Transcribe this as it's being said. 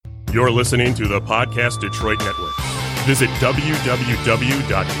You're listening to the Podcast Detroit Network. Visit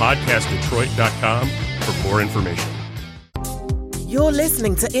www.podcastdetroit.com for more information. You're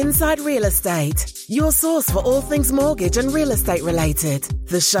listening to Inside Real Estate, your source for all things mortgage and real estate related.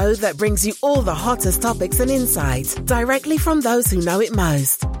 The show that brings you all the hottest topics and insights directly from those who know it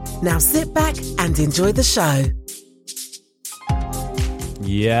most. Now sit back and enjoy the show.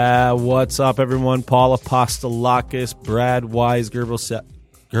 Yeah, what's up, everyone? Paul Apostolakis, Brad Weisgerber, Sal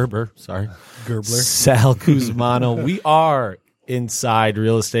Kuzmano. We are Inside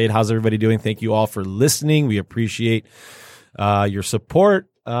Real Estate. How's everybody doing? Thank you all for listening. We appreciate your support.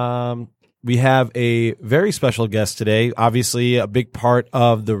 We have a very special guest today. Obviously, a big part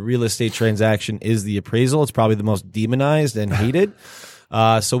of the real estate transaction is the appraisal. It's probably the most demonized and hated.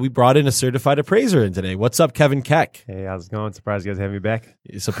 So we brought in a certified appraiser in today. What's up, Kevin Keck? Hey, how's it going? Surprised you guys have me back.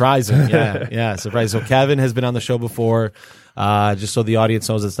 Surprising, yeah, surprising. So Kevin has been on the show before. Just so the audience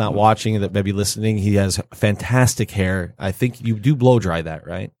knows that's not watching and that maybe listening, he has fantastic hair. I think you do blow dry that,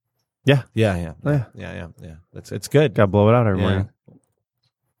 right? Yeah. Yeah. It's good. Got to blow it out every morning.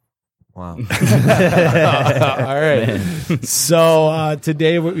 Wow. All right. So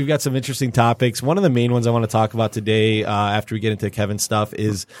today we've got some interesting topics. One of the main ones I want to talk about today after we get into Kevin's stuff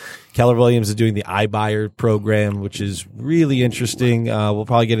is Keller Williams is doing the iBuyer program, which is really interesting. We'll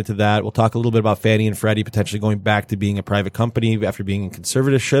probably get into that. We'll talk a little bit about Fannie and Freddie potentially going back to being a private company after being in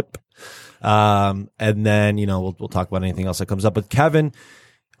conservatorship. And then, we'll talk about anything else that comes up. But Kevin,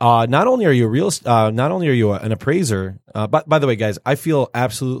 not only are you an appraiser, but by the way, guys, I feel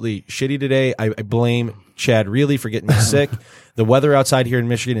absolutely shitty today. I blame Chad Reilly for getting me sick. The weather outside here in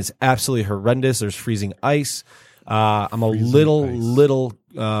Michigan is absolutely horrendous. There's freezing ice. I'm a little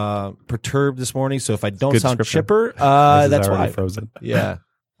perturbed this morning. So if I don't sound chipper, that's why. Frozen. Yeah.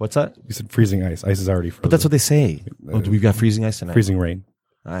 What's that? You said freezing ice. Ice is already frozen. But that's what they say. We've got freezing ice tonight. Freezing rain.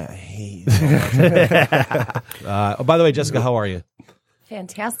 I hate it. By the way, Jessica, how are you?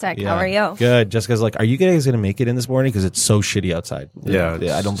 Fantastic. Yeah. How are you? Good. Jessica's like, are you guys going to make it in this morning? Because it's so shitty outside. Yeah,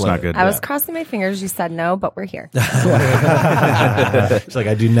 I don't it's blame not it. good. I was crossing my fingers. You said no, but we're here. She's like,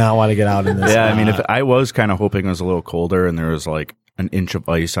 I do not want to get out in this. Yeah, I mean, if I was kind of hoping it was a little colder and there was like an inch of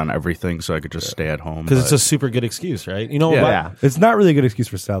ice on everything so I could just stay at home. Because it's a super good excuse, right? Yeah. It's not really a good excuse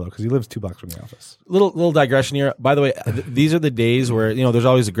for Sal, though, because he lives 2 blocks from the office. Little digression here. By the way, these are the days where, there's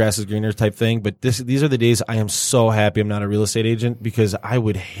always a grass is greener type thing, but these are the days I am so happy I'm not a real estate agent, because I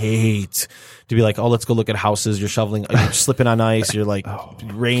would hate to be like, oh, let's go look at houses. You're shoveling, you're slipping on ice. You're like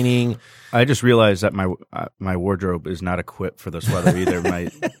raining. I just realized that my wardrobe is not equipped for this weather either.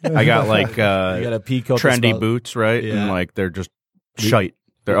 I got like you got a pea coat trendy boots, right? Yeah. And like they're just shite.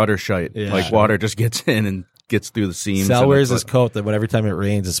 They're utter shite. Yeah. Like water just gets in and gets through the seams. Sal wears this coat that every time it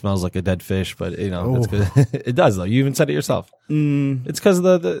rains, it smells like a dead fish. But that's good. It does though. You even said it yourself. It's because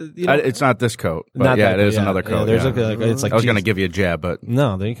of the it's not this coat. But not yeah, that it is coat, another coat. There's yeah. it's like I was going to give you a jab, but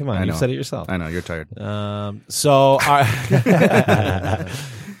no. Then come on, I you know. said it yourself. I know you're tired. So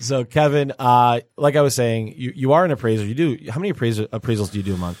Kevin, like I was saying, you are an appraiser. You do how many appraisals do you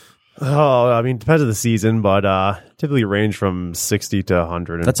do a month? Oh, I mean, depends on the season, but typically range from 60 to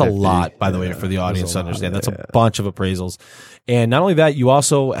 100. That's a lot, by the way, for the audience to understand. That's a bunch of appraisals. And not only that, you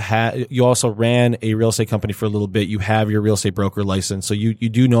also ran a real estate company for a little bit. You have your real estate broker license, so you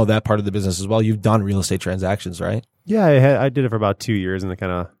do know that part of the business as well. You've done real estate transactions, right? Yeah, I did it for about 2 years, and it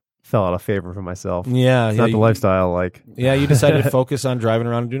kind of fell out of favor for myself. Yeah, it's not the lifestyle. Yeah, you decided to focus on driving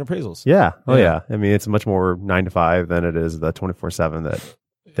around and doing appraisals. Yeah. Oh, yeah. I mean, it's much more 9 to 5 than it is the 24/7 that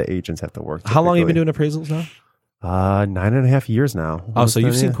the agents have to work. How long have you been doing appraisals now? 9.5 years now. Oh, so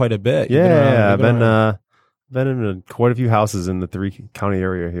you've seen quite a bit. Yeah, I've been in quite a few houses in the 3-county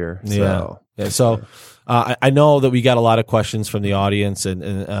area here. So. Yeah. So I know that we got a lot of questions from the audience, and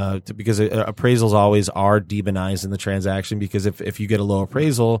because appraisals always are demonized in the transaction, because if you get a low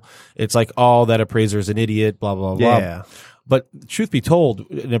appraisal, it's like, oh, that appraiser is an idiot, blah blah blah. Yeah. But truth be told,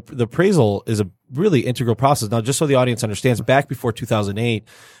 the appraisal is a really integral process. Now, just so the audience understands, back before 2008,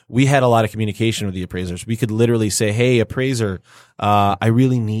 we had a lot of communication with the appraisers. We could literally say, hey, appraiser, I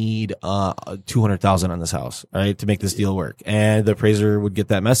really need $200,000 on this house, right, to make this deal work. And the appraiser would get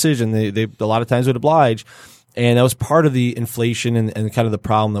that message, and they a lot of times would oblige. And that was part of the inflation and kind of the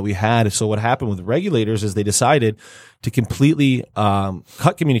problem that we had. So what happened with regulators is they decided to completely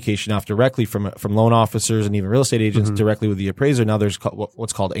cut communication off directly from loan officers and even real estate agents directly with the appraiser. Now there's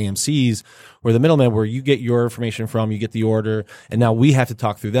what's called AMCs, where the middleman, where you get your information from, you get the order, and now we have to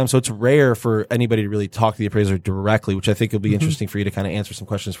talk through them. So it's rare for anybody to really talk to the appraiser directly, which I think will be interesting for you to kind of answer some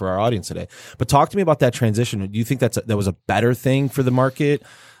questions for our audience today. But talk to me about that transition. Do you think that was a better thing for the market?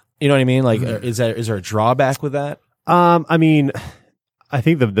 You know what I mean? Like, is there a drawback with that? I mean, I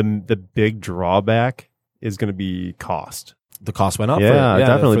think the big drawback is going to be cost. The cost went up. Yeah,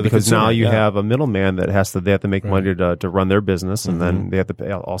 definitely, for the because now consumer, you yeah. have a middleman that they have to make money to run their business, and then they have to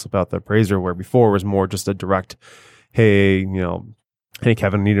pay, also pay out the appraiser. Where before it was more just a direct, hey, hey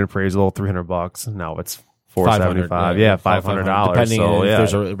Kevin, need an appraisal, $300. Now it's $475. Yeah, $500. Depending So, if yeah,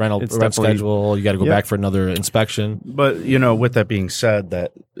 there's a rent it's definitely- schedule, you got to go Yeah. back for another inspection. But with that being said,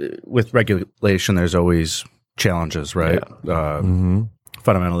 that with regulation, there's always challenges, right?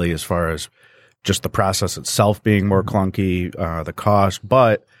 Fundamentally, as far as just the process itself being more clunky, the cost,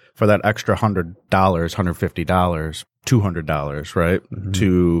 but for that extra $100, $150, $200, right,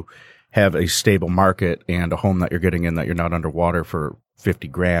 to have a stable market and a home that you're getting in that you're not underwater for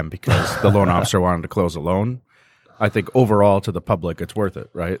 $50,000 because the loan officer wanted to close a loan. I think overall to the public, it's worth it,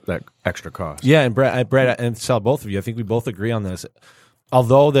 right? That extra cost. Yeah, and Brett and Sal, both of you, I think we both agree on this.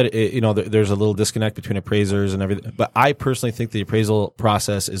 Although that there's a little disconnect between appraisers and everything, but I personally think the appraisal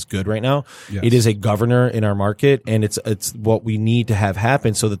process is good right now. Yes. It is a governor in our market, and it's what we need to have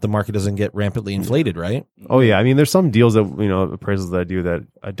happen so that the market doesn't get rampantly inflated, right? Oh yeah, I mean, there's some deals that appraisals that I do that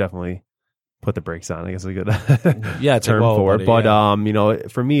I definitely put the brakes on. I guess is a good Yeah, it's term like, whoa, for buddy, it. But yeah.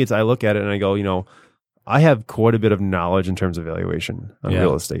 for me, I look at it and I go, I have quite a bit of knowledge in terms of valuation on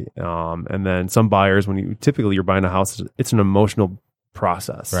real estate. And then some buyers, when you're buying a house, it's an emotional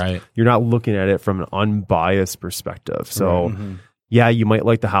process. Right. You're not looking at it from an unbiased perspective. So yeah, you might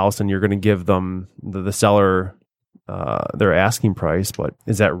like the house and you're going to give them the seller their asking price, but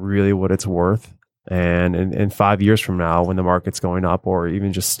is that really what it's worth? And in 5 years from now, when the market's going up or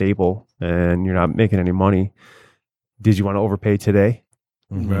even just stable and you're not making any money, did you want to overpay today?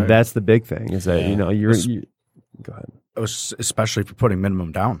 Right. That's the big thing is that, you go ahead. Especially if you're putting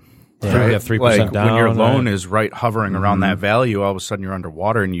minimum down. Yeah, Right? you have 3% Like, down. when your loan right? is hovering around that value, all of a sudden you're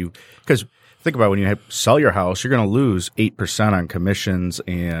underwater, and because think about it, when you sell your house, you're going to lose 8% on commissions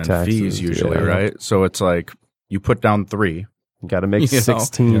and Taxes, fees usually, yeah. right? So it's like you put down 3. You got to make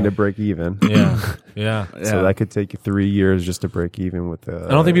 16 to break even. Yeah. So that could take you 3 years just to break even with the. I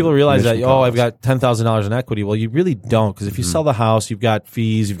don't think people realize that. commission I've costs. got $10,000 in equity. Well, you really don't, because if you sell the house, you've got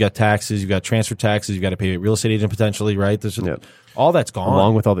fees, you've got taxes, you've got transfer taxes, you've got to pay a real estate agent potentially, right? There's Yep. all that's gone.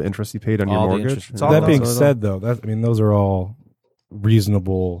 along with all the interest you paid on your All the mortgage. interest. It's all That being So- said, though, those are all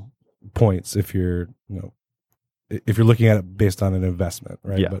reasonable points if you're looking at it based on an investment,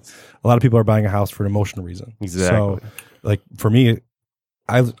 right? Yeah. But a lot of people are buying a house for an emotional reason. Exactly. So, like for me,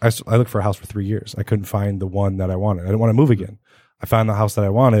 I looked for a house for 3 years. I couldn't find the one that I wanted. I didn't want to move again. I found the house that I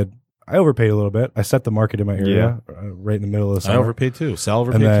wanted. I overpaid a little bit. I set the market in my area right in the middle of the I summer. overpaid too. Sal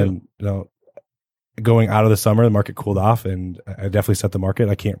overpaid And too. then, going out of the summer, the market cooled off, and I definitely set the market.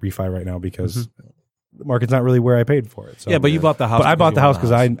 I can't refi right now because the market's not really where I paid for it. So, Yeah, but you bought the house. but I bought you the house want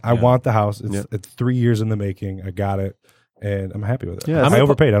because I Yeah. want the house. It's Yep. it's 3 years in the making. I got it, and I'm happy with it. Yeah, I I'm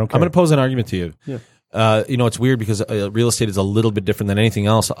overpaid. I don't care. I'm going to pose an argument to you. Yeah. It's weird because real estate is a little bit different than anything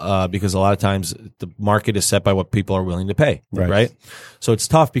else because a lot of times the market is set by what people are willing to pay, right? So it's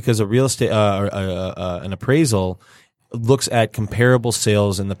tough because a real estate, an appraisal looks at comparable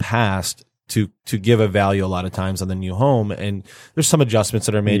sales in the past to give a value a lot of times on the new home. And there's some adjustments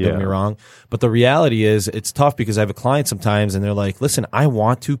that are made, don't get me wrong. But the reality is it's tough because I have a client sometimes and they're like, listen, I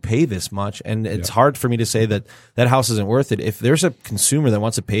want to pay this much. And it's hard for me to say that house isn't worth it. If there's a consumer that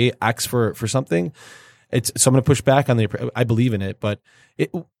wants to pay X for something, so I'm going to push back on I believe in it, but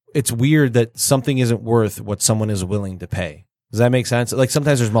it's weird that something isn't worth what someone is willing to pay. Does that make sense? Like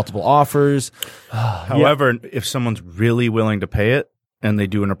sometimes there's multiple offers. However, if someone's really willing to pay it and they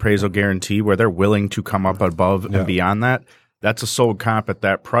do an appraisal guarantee where they're willing to come up above and beyond that, that's a sold comp at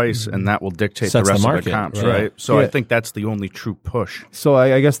that price, and that will dictate Sets the rest the of market, the comps, right? right? So I think that's the only true push. So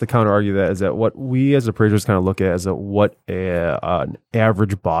I guess the counter argue that is that what we as appraisers kind of look at is what an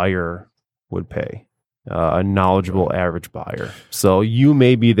average buyer would pay, a knowledgeable average buyer. So you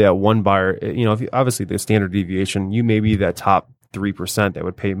may be that one buyer, obviously the standard deviation, you may be that top 3% that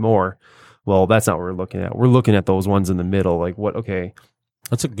would pay more. Well, that's not what we're looking at. We're looking at those ones in the middle, like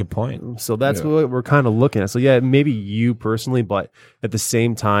That's a good point. so that's what we're kind of looking at. So yeah, maybe you personally, but at the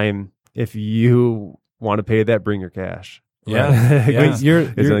same time, if you want to pay that, bring your cash. Yeah. Wait,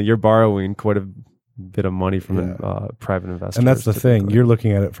 You're borrowing quite a bit of money from a private investor. and that's the thing. You're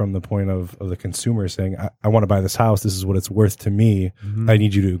looking at it from the point of the consumer saying, I want to buy this house. This is what it's worth to me. I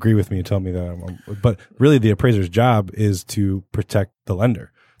need you to agree with me and tell me that. But really, the appraiser's job is to protect the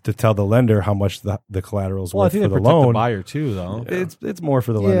lender, to tell the lender how much the collateral is Well, I worth think for they the protect the loan. buyer too, though. It's more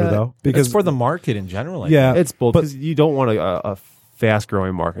for the lender, though. Because Because for the market in general. It's both, because you don't want a fast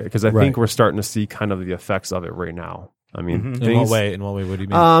growing market, because I think Right. we're starting to see kind of the effects of it right now. I mean, In things, what way? What do you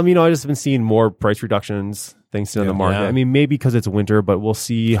mean? I just been seeing more price reductions thanks to the market. Yeah. I mean, maybe because it's winter, but we'll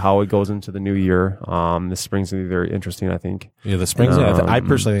see how it goes into the new year. This spring's gonna be very interesting, I think. Yeah, the spring's. I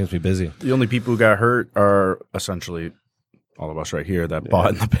personally think it's gonna be busy. The only people who got hurt are essentially all of us right here that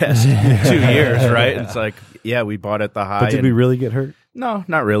bought in the past 2 years, right? It's like, yeah, we bought at the high. But did we really get hurt? No,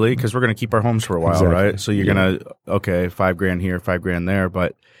 not really, because we're going to keep our homes for a while, Exactly. right? So you're going to, okay, $5,000 here, $5,000 there.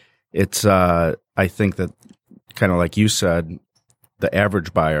 But it's, I think that kind of like you said, the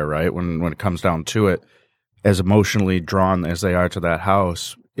average buyer, right? When it comes down to it, as emotionally drawn as they are to that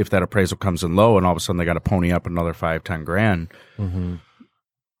house, if that appraisal comes in low and all of a sudden they got to pony up another $5,000-$10,000,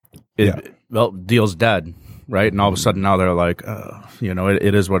 well, deal's dead, right? And all of a sudden now they're like,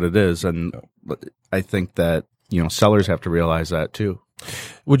 it is what it is. And I think that, sellers have to realize that too.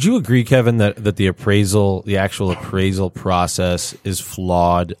 Would you agree, Kevin, that the actual appraisal process is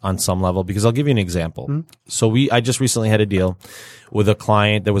flawed on some level? Because I'll give you an example. Mm-hmm. So I just recently had a deal with a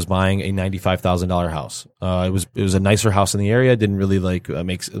client that was buying a $95,000 house. It was a nicer house in the area. Didn't really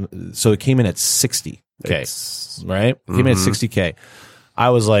so it came in at $60K, right? It came in at $60K. I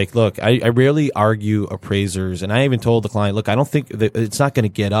was like, look, I rarely argue appraisers, and I even told the client, look, I don't think that it's not going to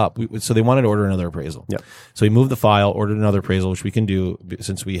get up. So they wanted to order another appraisal. Yep. So we moved the file, ordered another appraisal, which we can do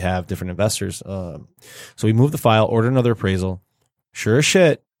since we have different investors. So we moved the file, ordered another appraisal. Sure as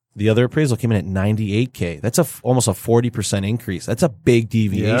shit, the other appraisal came in at $98K. That's almost a 40% increase. That's a big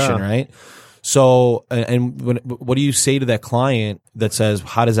deviation, right? So, and what do you say to that client that says,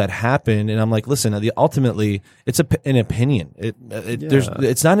 how does that happen? And I'm like, listen, ultimately it's an opinion.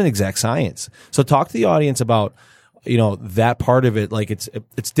 It's not an exact science. So talk to the audience about, that part of it. Like it's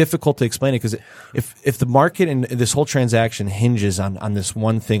difficult to explain it because if the market and this whole transaction hinges on this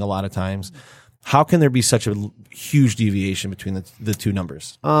one thing a lot of times, how can there be such a huge deviation between the two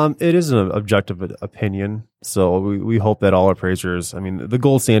numbers? It is an objective opinion. So we hope that all appraisers, the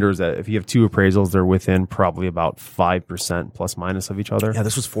gold standard is that if you have two appraisals, they're within probably about 5% plus minus of each other. Yeah,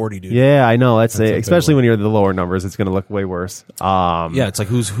 this was 40, dude. Yeah, I know. That's especially when you're the lower numbers, it's going to look way worse. Yeah, it's like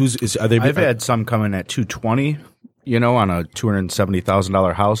are they? I've had some come in at 220. On a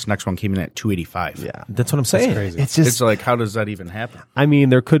 $270,000 house. Next one came in at $285. Yeah, that's what I'm saying. Crazy. It's like, how does that even happen?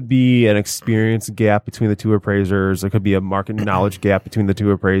 There could be an experience gap between the two appraisers. There could be a market knowledge gap between the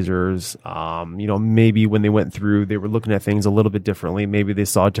two appraisers. Maybe when they went through, they were looking at things a little bit differently. Maybe they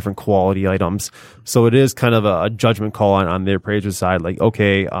saw different quality items. So it is kind of a judgment call on the appraiser's side. Like,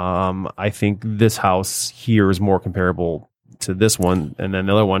 okay, I think this house here is more comparable to this one, and then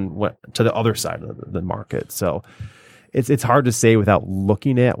the other one went to the other side of the market. So it's hard to say without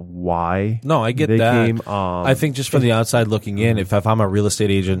looking at why. No, I get they that. Came, I think just from the outside looking in, if I'm a real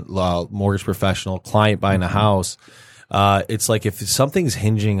estate agent, mortgage professional, client buying a house, it's like if something's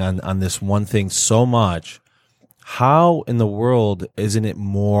hinging on this one thing so much, how in the world isn't it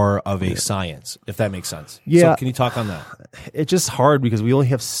more of a science, if that makes sense? Yeah. So can you talk on that? It's just hard because we only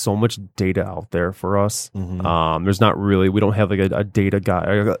have so much data out there for us. There's not really, we don't have like a data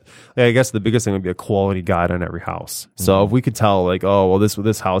guide. I guess the biggest thing would be a quality guide on every house. So if we could tell like, oh, well,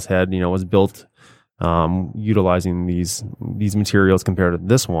 this house had, was built utilizing these materials compared to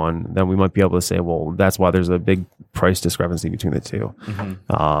this one, then we might be able to say, well, that's why there's a big price discrepancy between the two.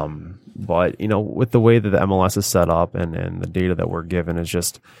 But with the way that the MLS is set up and the data that we're given is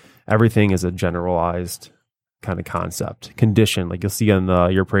just everything is a generalized kind of concept condition. Like you'll see on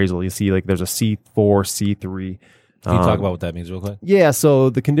your appraisal, you see like there's a C4, C3. Can you talk about what that means real quick? Yeah, so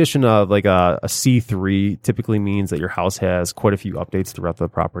the condition of like a C3 typically means that your house has quite a few updates throughout the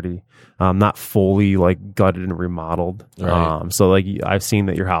property, not fully like gutted and remodeled. Right. So like I've seen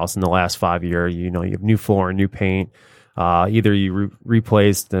that your house in the last 5 years, you have new floor, new paint. Either you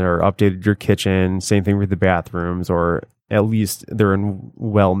replaced or updated your kitchen. Same thing with the bathrooms, or at least they're in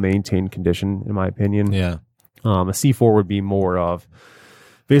well-maintained condition, in my opinion. Yeah. A C4 would be more of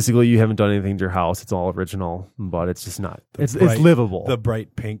basically you haven't done anything to your house. It's all original, but it's just not. It's livable. The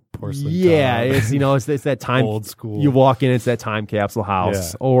bright pink porcelain. Yeah, tile. it's that time Old school. You walk in, it's that time capsule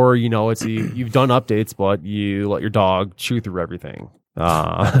house, Yeah. or it's you've done updates, but you let your dog chew through everything. So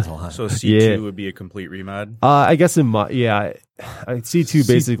C2 would be a complete remod. I guess C2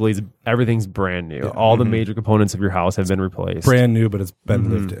 basically is everything's brand new. All the major components of your house have been replaced. Brand new, but it's been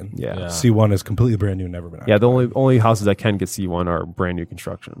lived in. Yeah. C1 is completely brand new, never been. Yeah, the only houses that can get C1 are brand new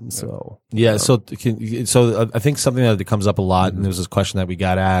construction. So Yeah, so I think something that comes up a lot, and there was this question that we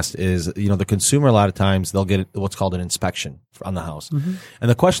got asked is, the consumer a lot of times they'll get what's called an inspection on the house, and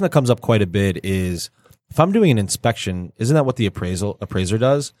the question that comes up quite a bit is, if I'm doing an inspection, isn't that what the appraiser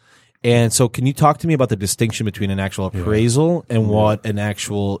does? And so can you talk to me about the distinction between an actual appraisal and what an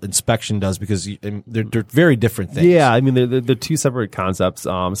actual inspection does? Because they're very different things. Yeah, I mean, they're two separate concepts.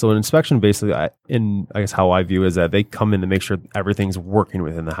 So an inspection, basically, I guess how I view it is that they come in to make sure everything's working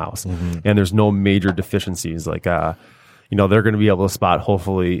within the house and there's no major deficiencies. Like, they're going to be able to spot,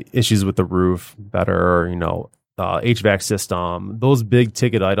 hopefully, issues with the roof better, or, HVAC system, those big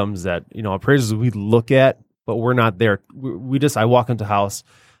ticket items that, appraisers we look at, but we're not there. I walk into house.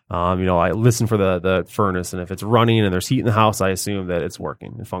 I listen for the furnace, and if it's running and there's heat in the house, I assume that it's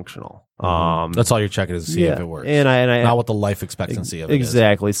working and functional. That's all you're checking is to see if it works. And I not what the life expectancy of it is.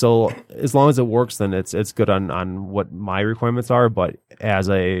 Exactly. So as long as it works, then it's good on what my requirements are. But as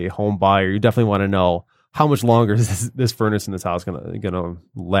a home buyer, you definitely want to know how much longer is this furnace in this house gonna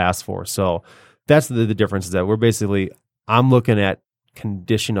last for. So that's the difference, is that I'm looking at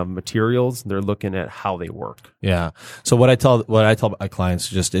condition of materials. They're looking at how they work. Yeah. So what I tell my clients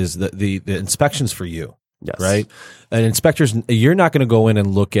just is that the inspections for you. Yes. Right. And inspectors, you're not going to go in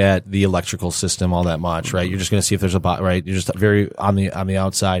and look at the electrical system all that much, right? You're just going to see if there's right. You're just very on the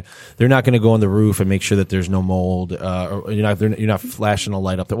outside. They're not going to go on the roof and make sure that there's no mold, or you're not flashing a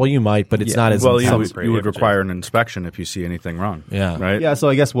light up there. Well, you might, but it's not as you would require an inspection if you see anything wrong. Yeah. Right. Yeah. So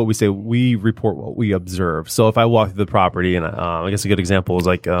I guess what we say, we report what we observe. So if I walk through the property, and I guess a good example is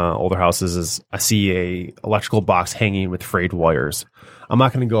like older houses, is I see a electrical box hanging with frayed wires. I'm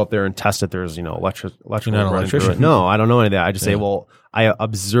not going to go up there and test that there's, electrical. You're not an electrician. No, I don't know any of that. I just say, well, I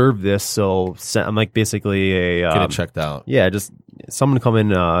observed this, so I'm like basically get it checked out. Yeah, just someone come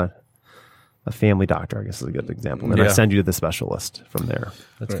in, a family doctor, I guess is a good example. And I send you to the specialist from there.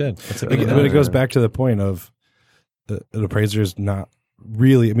 That's good. That's But it goes back to the point of an appraiser is not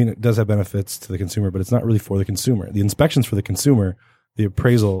really, it does have benefits to the consumer, but it's not really for the consumer. The inspection's for the consumer. The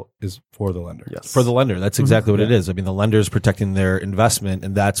appraisal is for the lender. Yes. For the lender. That's exactly what it is. The lender is protecting their investment,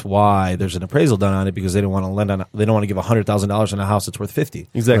 and that's why there's an appraisal done on it, because they don't want to they don't want to give $100,000 on a house that's worth $50,000.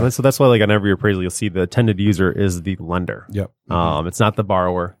 Exactly. Right. So that's why, like, on every appraisal, you'll see the intended user is the lender. Yep. It's not the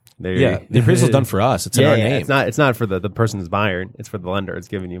borrower. The appraisal is done for us. It's in our name. It's not for the person who's buying. It's for the lender. It's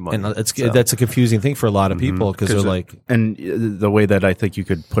giving you money. And that's a confusing thing for a lot of people, because they're like, and the way that I think you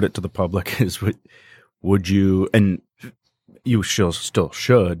could put it to the public is, would you, and you still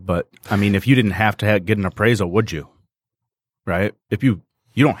should, but if you didn't have to get an appraisal, would you? Right? If you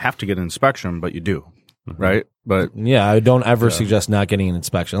don't have to get an inspection, but you do, right? But yeah, I don't ever suggest not getting an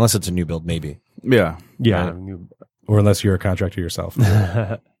inspection unless it's a new build, maybe. Yeah. Right? Or unless you're a contractor yourself.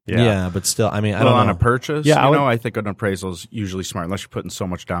 Yeah, but still, I don't know. On a purchase, yeah, I think an appraisal is usually smart, unless you're putting so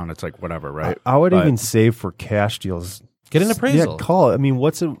much down, it's like whatever, right? I would even save for cash deals. Get an appraisal. Yeah, call it.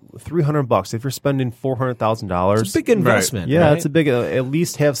 what's $300 if you're spending $400,000? It's a big investment. Right. Yeah, right? it's a big. At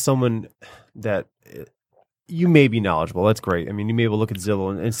least have someone that you may be knowledgeable. That's great. You may be able to look at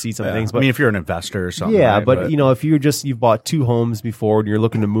Zillow and see some things. But if you're an investor or something. Yeah, right? but if you've bought 2 homes before and you're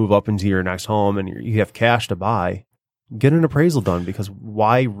looking to move up into your next home and you have cash to buy, get an appraisal done, because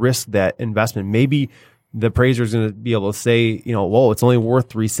why risk that investment? Maybe the appraiser is going to be able to say, whoa, it's only worth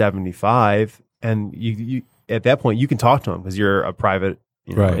 $375, and you at that point you can talk to them because you're a private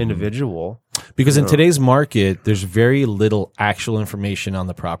individual. Because in today's market, there's very little actual information on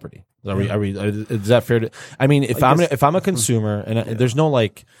the property. Is that fair to? If I'm a consumer and there's no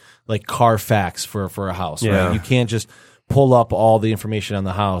like Carfax for a house, right? You can't just pull up all the information on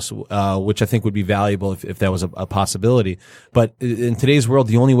the house, which I think would be valuable if that was a possibility. But in today's world,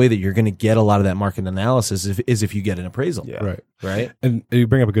 the only way that you're going to get a lot of that market analysis is if you get an appraisal. Yeah. Right. And you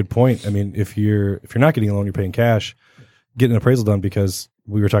bring up a good point. If you're not getting a loan, you're paying cash, get an appraisal done, because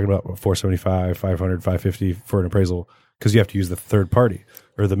we were talking about $475, $500, $550 for an appraisal, because you have to use the third party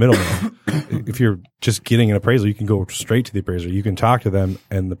or the middleman. If you're just getting an appraisal, you can go straight to the appraiser. You can talk to them,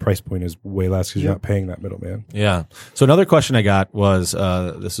 and the price point is way less because you're not paying that middleman. Yeah. So another question I got was,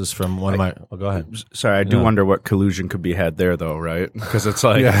 this is from one of my. Oh, go ahead. Sorry, I do wonder what collusion could be had there, though, right? Because it's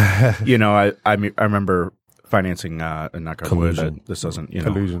like, I remember financing, knock on wood, this doesn't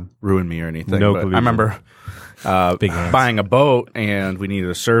collusion ruin me or anything. No but collusion. I remember buying a boat, and we needed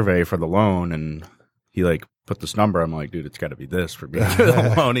a survey for the loan, and he put this number. I'm like, dude, it's got to be this for me to get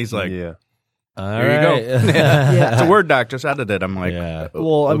the loan. He's like, All there right. you go. It's a Word doc, just edited. I'm like,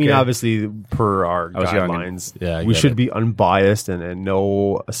 well, okay. Obviously, per our guidelines, we should be unbiased, and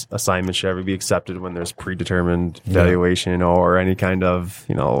no assignment should ever be accepted when there's predetermined valuation or any kind of,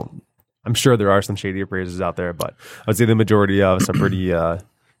 I'm sure there are some shady appraisers out there, but I would say the majority of us are pretty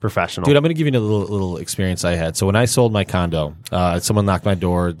professional. Dude, I'm going to give you a little experience I had. So when I sold my condo, someone knocked my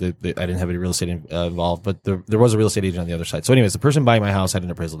door. I didn't have any real estate involved, but there was a real estate agent on the other side. So anyways, the person buying my house had an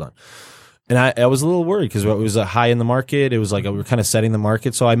appraisal done. And I was a little worried because it was a high in the market. It was like we were kind of setting the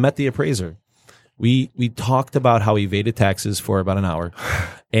market. So I met the appraiser. We talked about how he evaded taxes for about an hour.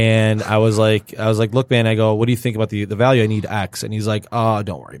 And I was like, look, man, I go, what do you think about the value? I need X. And he's like, oh,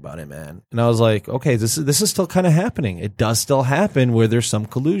 don't worry about it, man. And I was like, okay, this is still kind of happening. It does still happen where there's some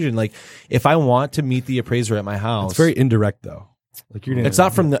collusion. Like if I want to meet the appraiser at my house, It's very indirect though. Like it's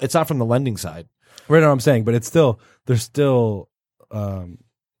not from the lending side. right now I'm saying, but there's still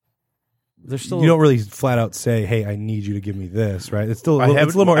you don't really flat out say, hey, I need you to give me this, right? It's still it's a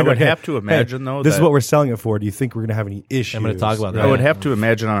little more I would indirect. have to imagine, though, this is that- what we're selling it for. Do you think we're going to have any issues? I'm going to talk about that. I would have to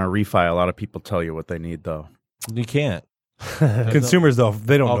imagine on a refi, a lot of people tell you what they need, though. You can't. Consumers, though,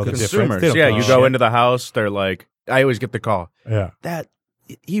 they don't know the difference. They Consumers, don't yeah, know you shit. go into the house, they're like, I always get the call Yeah. that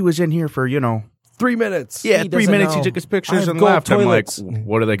he was in here for 3 minutes. Yeah, He 3 doesn't minutes. He know. took his I pictures have and gold left. toilets. I'm like,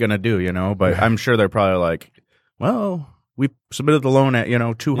 what are they going to do? But I'm sure they're probably like, well, we submitted the loan at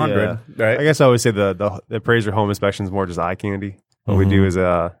 200, right? I guess I always say the appraiser home inspection is more just eye candy. What we do is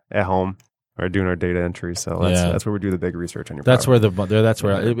at home or doing our data entry. So that's where we do the big research on your. That's property. that's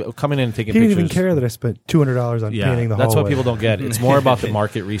where coming in and taking He didn't pictures. even care that I spent $200 on painting the that's hallway. what people don't get. It's more about the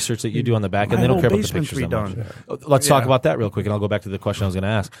market research that you do on the back end. They don't care about the pictures that much. Let's talk about that real quick, and I'll go back to the question I was going to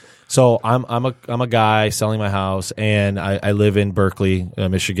ask. So I'm a guy selling my house, and I live in Berkeley,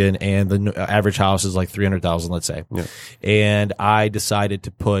 Michigan, and the average house is like $300,000, let's say. Yeah. And I decided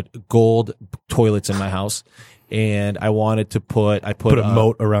to put gold toilets in my house, and I wanted to put Put a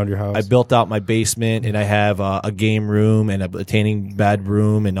moat around your house. I built out my basement, and I have a game room and a tanning bed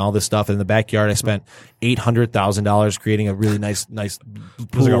room and all this stuff. In the backyard, I spent $800,000 creating a really nice There's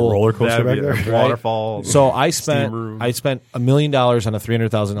pool. like a roller coaster back there. Right? Waterfall. So I steam room. spent $1 million on a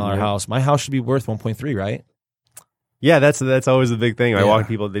 $300,000 house. My house should be worth 1.3, right? Yeah, that's always the big thing. I Yeah. walk to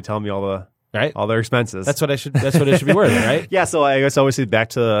people, they tell me Right. all their expenses. That's what it should be worth, right? Yeah, so I guess I always say back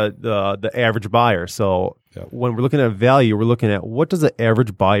to the average buyer. So when we're looking at value, we're looking at what does the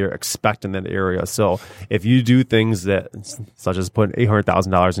average buyer expect in that area. So if you do things such as putting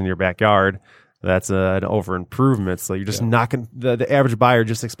 $800,000 in your backyard, that's an over improvement. So you're just not going. The average buyer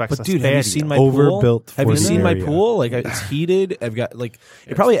just expects. But a dude, have you patio. seen my Overbuilt pool? Have for you the seen my area. pool? Like it's heated. I've got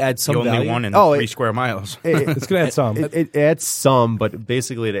it probably adds some the only value. one in Oh, 3 square miles. It's going to add some. It adds some, but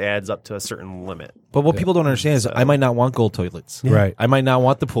basically it adds up to a certain limit. But what people don't understand is I might not want gold toilets. Right. I might not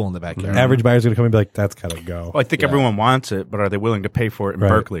want the pool in the backyard. Average buyer's going to come and be like, that's got to go. Well, I think everyone wants it, but are they willing to pay for it in Right.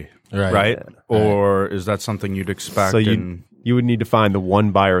 Berkeley? Right. Or is that something you'd expect? So you would need to find the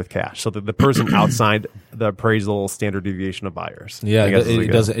one buyer with cash. So that the person outside the appraisal standard deviation of buyers. Yeah, I guess is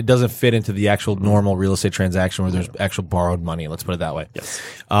like it doesn't fit into the actual normal real estate transaction where there's actual borrowed money. Let's put it that way. Yes.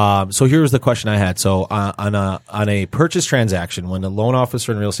 So here's the question I had. So on a purchase transaction, when the loan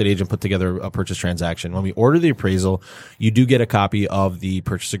officer and real estate agent put together a purchase transaction, when we order the appraisal, you do get a copy of the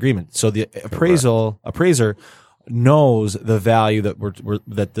purchase agreement. So the appraiser knows the value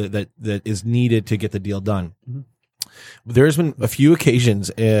that is needed to get the deal done. There's been a few occasions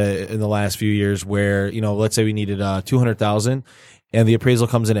in the last few years where, let's say we needed 200,000 and the appraisal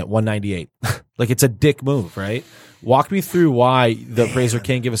comes in at 198. Like it's a dick move, right? Walk me through why the appraiser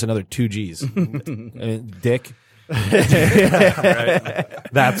can't give us another 2 G's. Dick.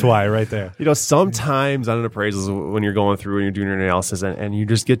 That's why, right there. Sometimes on an appraisal when you're going through and you're doing your analysis and you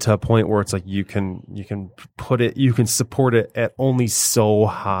just get to a point where it's like you can support it at only so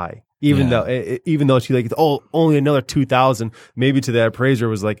high. Even though it's like, only another 2,000, maybe to that appraiser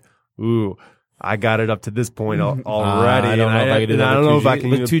was like, ooh, I got it up to this point already. I don't know if I can do that. I don't know if I can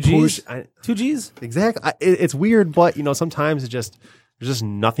With even 2 G's? push. 2 G's? Exactly. It's weird, but sometimes there's just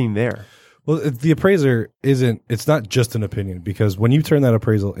nothing there. Well, the appraiser it's not just an opinion, because when you turn that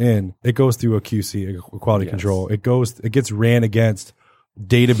appraisal in, it goes through a QC, a quality control. It gets ran against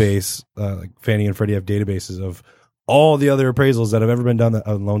database, like Fannie and Freddie have databases of all the other appraisals that have ever been done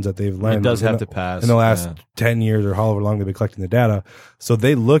on loans that they've lent. It does have to pass. in the last 10 years or however long they've been collecting the data. So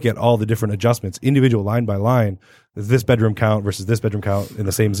they look at all the different adjustments, individual line by line. This bedroom count versus this bedroom count in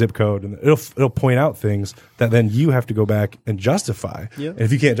the same zip code, and it'll point out things that then you have to go back and justify. Yep. And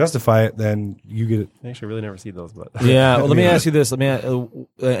if you can't justify it, then you get it. I actually really never see those, but Yeah. Well, let me ask you this.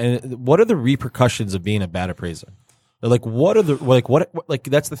 What are the repercussions of being a bad appraiser? Like, what are the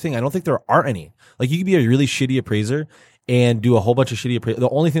that's the thing. I don't think there are any. Like, you could be a really shitty appraiser and do a whole bunch of shitty appraisal. The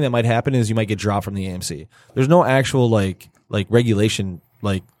only thing that might happen is you might get dropped from the AMC. There's no actual like regulation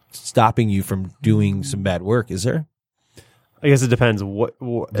stopping you from doing some bad work, is there? I guess it depends what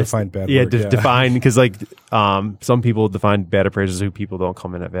Define bad Yeah, word, yeah. define, because like some people define bad appraisers who people don't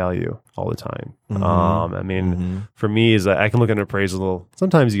come in at value all the time. I mean, for me is I can look at an appraisal.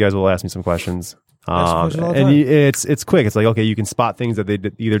 Sometimes you guys will ask me some questions. questions all the And time. it's quick. It's like, okay, you can spot things that they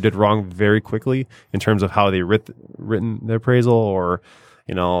either did wrong very quickly in terms of how they written their appraisal, or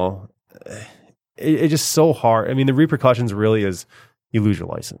it's just so hard. I mean, the repercussions really is you lose your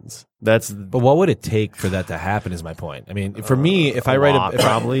license. But what would it take for that to happen? Is my point. I mean, for me, if I write lot,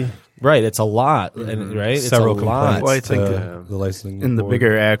 probably. right, it's a lot, and right, Several it's a lot. complaints. Well, I think to the licensing in the board.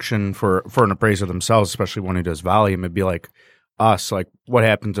 bigger action for an appraiser themselves, especially when he does volume, it'd be like us. Like, what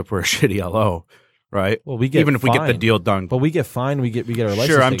happens if we're a shitty LO, right? Well, we get even if we get the fined. deal done. But we get fined. We get our license.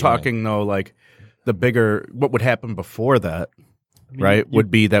 Sure, I'm taken away. talking though, like the bigger what would happen before that, right? Would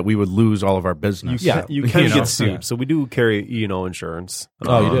be that we would lose all of our business. You can know? get sued. Yeah. So we do carry insurance.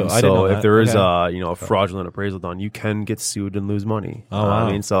 Oh, you do? I didn't so know if that. there is Okay. a fraudulent appraisal done, you can get sued and lose money. Oh, wow.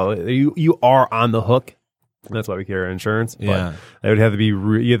 I mean, so you are on the hook. That's why we carry insurance. But Yeah. it would have to be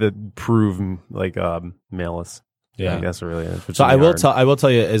you have to prove like malice. Yeah. I think that's really it. So I will tell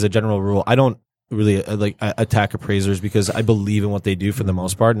you as a general rule, I don't really attack appraisers because I believe in what they do for the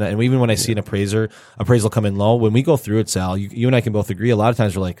most part. And even when I see an appraisal come in low, when we go through it, Sal, you and I can both agree. A lot of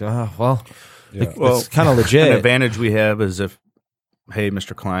times we're like, oh, well, it's kind of legit. An advantage we have is if, hey,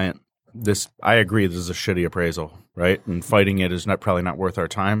 Mr. Client, I agree this is a shitty appraisal, right? And fighting it is probably not worth our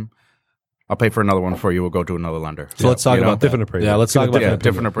time. I'll pay for another one for you. We'll go to another lender. So let's talk about that. different appraiser. Yeah, let's talk about that.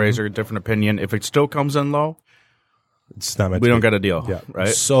 different appraiser, different opinion. If it still comes in low, It's not meant we to don't be. get a deal, Yeah. right?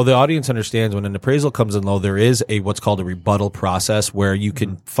 So the audience understands when an appraisal comes in low, there is what's called a rebuttal process where you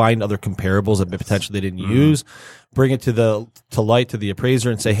can find other comparables that potentially they didn't use, bring it to light to the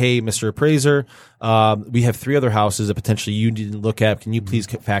appraiser and say, hey, Mr. Appraiser, we have 3 other houses that potentially you didn't look at. Can you please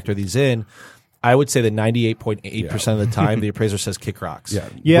factor these in? I would say that 98.8% of the time the appraiser says kick rocks.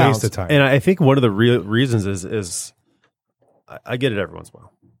 Yeah, Waste of time. And I think one of the real reasons is I get it every once in a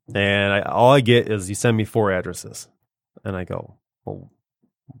while, and all I get is you send me 4 addresses, and I go, well,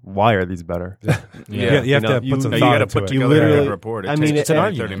 why are these better? Yeah, you have to put some you thought got to into put it. together literally- a report. I mean, it's an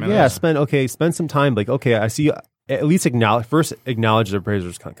 30 argument. minutes. Yeah, spend some time. Like, okay, I see. At least acknowledge the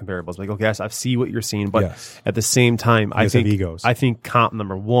appraiser's comparables. Like, okay, I see what you're seeing, but Yes. at the same time, I guys have think egos. I think comp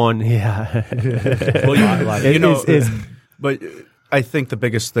number 1, yeah, Well, It you know, is- but I think the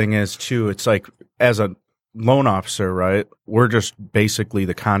biggest thing is too. It's like as a loan officer, right? We're just basically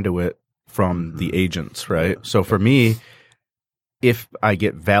the conduit from the agents, right? So for me, if I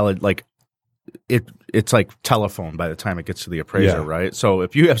get valid, like it's like telephone by the time it gets to the appraiser, Yeah. right? So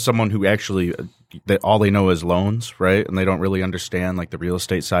if you have someone who actually that all they know is loans, right, and they don't really understand like the real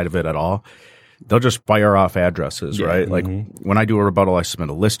estate side of it at all, they'll just fire off addresses, right? Like when I do a rebuttal, I submit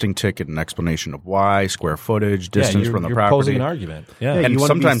a listing ticket, an explanation of why, square footage, distance you're, from the you're property. posing an argument. Yeah. And you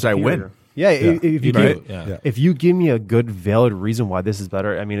wanna be sometimes I superior. win. Yeah, if you Right? Yeah. if you give me a good valid reason why this is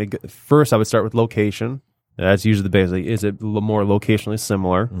better, I mean, first I would start with location. That's usually the basic. Is it more locationally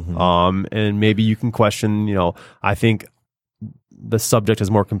similar? And maybe you can question. I think the subject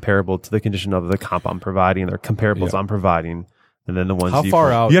is more comparable to the condition of the comp I'm providing, or comparables I'm providing, and then the ones. How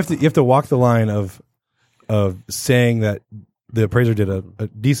far out? You have to walk the line of saying that the appraiser did a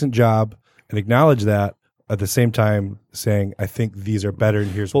decent job and acknowledge that, at the same time saying, I think these are better and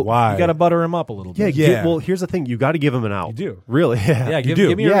here's why. You got to butter him up a little bit. Yeah. Well, here's the thing: you got to give them an out. You do. Really? Yeah, give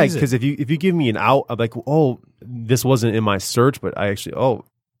do. me a Yeah, reason. because if you give me an out, I'm like, oh, this wasn't in my search, but I actually,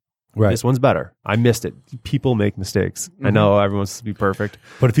 Right. this one's better. I missed it. People make mistakes. I know everyone's supposed to be perfect.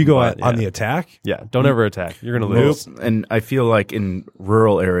 But if you go But, on yeah. the attack, Yeah, don't ever attack. You're gonna lose. And I feel like in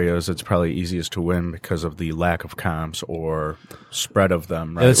rural areas, it's probably easiest to win because of the lack of comps or spread of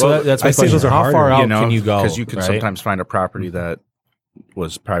them. Right? So that's my I say question. those are How harder, far out you know, can you go? Because you can right? sometimes find a property that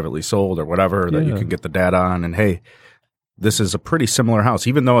was privately sold or whatever that you can get the data on, and hey, this is a pretty similar house,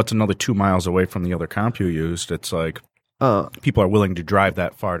 even though it's another 2 miles away from the other comp you used. It's like people are willing to drive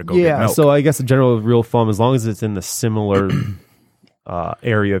that far to go get milk. So I guess the general rule of thumb, as long as it's in the similar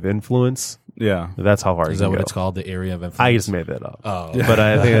area of influence, yeah. that's how hard Is you that can what go. it's called? The area of influence. I just made that up. Oh. But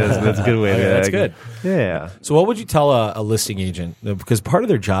I think that's a good way. Okay, to that's good. Yeah. So what would you tell a listing agent? Because part of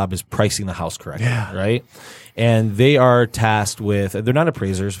their job is pricing the house correctly, right? And they are tasked with, they're not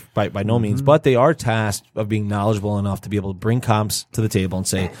appraisers by no means, but they are tasked of being knowledgeable enough to be able to bring comps to the table and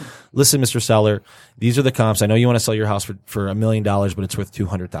say, listen, Mr. Seller, these are the comps. I know you want to sell your house for $1 million, but it's worth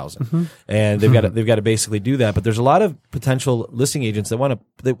 $200,000. And they've got to basically do that. But there's a lot of potential listing agents that want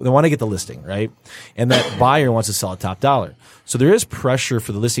to they want to get the listing, right? And that buyer wants to sell at top dollar. So there is pressure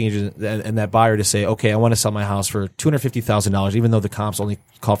for the listing agent and that buyer to say, okay, I want to sell my house for $250,000, even though the comps only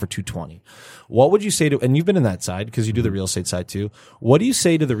call for $220,000. What would you say to, and you've been in that side because you do the real estate side too. What do you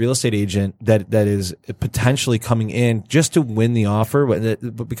say to the real estate agent that is potentially coming in just to win the offer,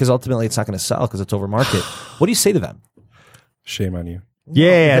 but because ultimately it's not going to sell because it's over market? What do you say to them? Shame on you.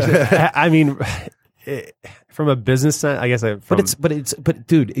 Yeah. I mean, from a business side, I guess. But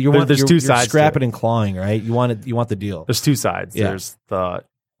dude, you're two sides to scrapping it. and clawing, right? You want the deal. There's two sides. Yeah. There's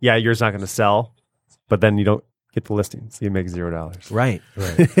yours not going to sell, but then you don't get the listing, so you make $0. Right.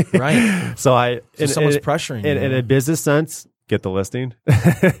 Right. So someone's pressuring you. In a business sense, get the listing.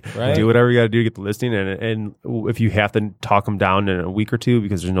 Right. Do whatever you got to do to get the listing, and if you have to talk them down in a week or two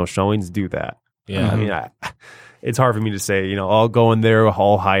because there's no showings, do that. Yeah. I mean, it's hard for me to say, I'll go in there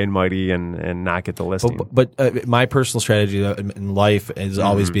all high and mighty and not get the listing. But my personal strategy in life is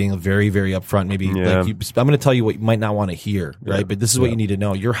always being very, very upfront. Maybe I'm going to tell you what you might not want to hear, right? But this is what you need to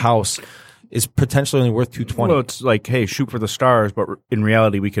know. Your house is potentially only worth $220,000. Well, it's like, hey, shoot for the stars, but in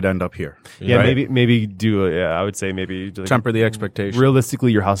reality, we could end up here. Yeah, right? maybe do. I would say maybe like, Temper the expectation.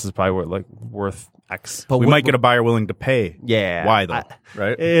 Realistically, your house is probably worth X. But we might get a buyer willing to pay. Yeah. Why though?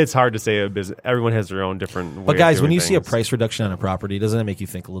 Right? It's hard to say a business. Everyone has their own different. Way But guys, of when doing you see a things. price reduction on a property, doesn't that make you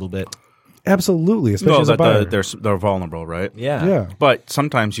think a little bit? Absolutely, especially No, as a buyer. that they're vulnerable, right? Yeah. But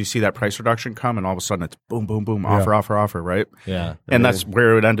sometimes you see that price reduction come, and all of a sudden it's boom, boom, boom, offer, right? Yeah. And that's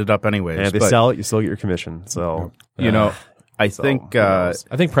where it ended up anyways. and if they But, sell it, you still get your commission. So I So, think, who knows?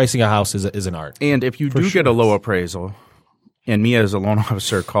 I think pricing a house is an art. and if you do get a low appraisal, and me as a loan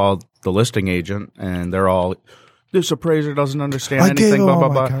officer called the listing agent, and they're all, this appraiser doesn't understand I gave anything, him blah, all blah,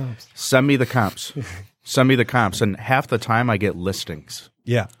 my blah. comps. Send me the comps. Send me the comps. And half the time I get listings.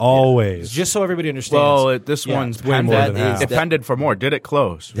 Yeah, always. Just so everybody understands. Well, this one's it's way more pended. than half. It pended for more. Did it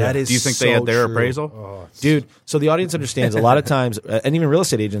close? That is Do you think they so had their true. appraisal? Dude, so the audience understands a lot of times, and even real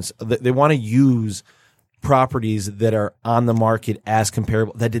estate agents, they want to use properties that are on the market as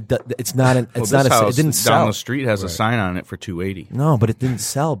comparable. It's not. It This didn't house sell. down the street has a sign on it for $280. No, but it didn't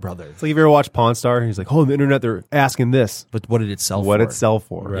sell, brother. It's like if you ever watch Pawn Star, and he's like, "Oh, on the internet, they're asking this. But what did it sell What for? it sell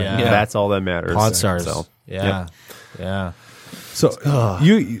for? Right. Yeah. Yeah. That's all that matters." Pawn Stars. So, Yeah. Yeah. So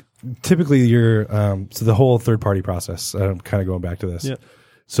you typically you're so the whole third party process. I'm kind of going back to this. Yeah.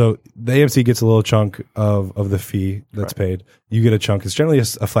 So the AMC gets a little chunk of the fee that's paid. You get a chunk. It's generally a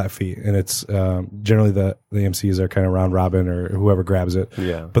flat fee, and it's generally the AMCs are kind of round robin or whoever grabs it.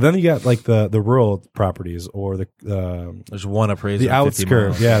 Yeah. But then you got like the rural properties or the There's one appraiser. the 50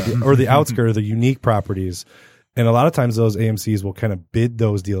 outskirt, miles. or the outskirt, the unique properties. And a lot of times those AMCs will kind of bid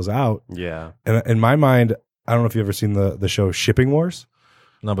those deals out. Yeah. And in my mind, I don't know if you've ever seen the show Shipping Wars.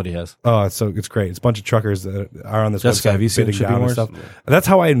 Nobody has. Oh, it's great. It's a bunch of truckers that are on this Jessica, website have you seen bidding Shipping down Wars? and stuff. And that's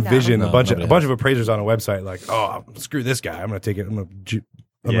how I envision No, a bunch nobody of appraisers on a website. Like, oh, screw this guy. I'm going to take it. I'm going to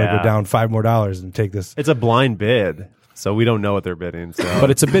Yeah. go down $5 more and take this. It's a blind bid, so we don't know what they're bidding. So. But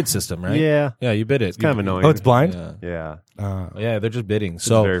it's a bid system, right? Yeah. Yeah, you bid it. It's kind of annoying. Oh, it's blind. Yeah. Yeah. Yeah, they're just bidding. It's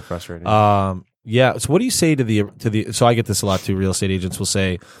So very frustrating. yeah. So what do you say to the? So I get this a lot too. Real estate agents will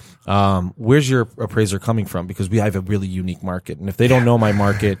say, "Where's your appraiser coming from?" Because we have a really unique market, and if they don't know my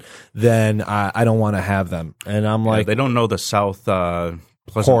market, then I don't want to have them. And I'm like, They don't know the South Pleasant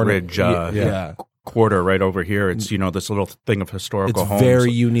corner. Ridge yeah. quarter right over here. It's this little thing of historical It's homes.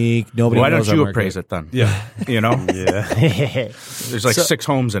 very unique. Nobody. Why knows don't our you market. appraise it then? Yeah. yeah. There's like 6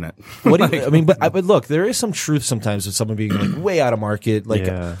 homes in it. What do you, I mean, but look, there is some truth sometimes with someone being like way out of market, like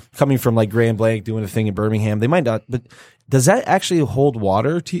Yeah. coming from like Grand Blanc doing a thing in Birmingham. They might not, but does that actually hold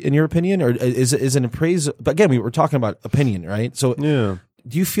water in your opinion, or is an appraisal? But again, we were talking about opinion, right? So, Yeah.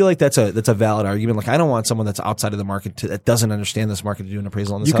 do you feel like that's a valid argument? Like, I don't want someone that's outside of the market that doesn't understand this market to do an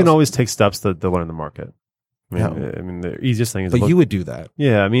appraisal on this. You can house. always take steps to learn the market. I mean, the easiest thing is but you would do that.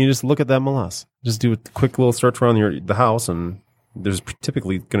 Yeah, I mean, you just look at the MLS. Just do a quick little search around the house, and there's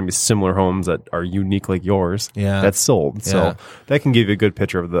typically going to be similar homes that are unique like yours. Yeah. that's sold. Yeah. So that can give you a good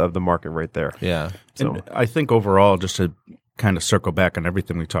picture of the market right there. Yeah. So And I think overall, just to kind of circle back on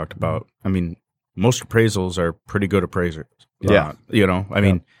everything we talked about, I mean, most appraisals are pretty good appraisers. Yeah. I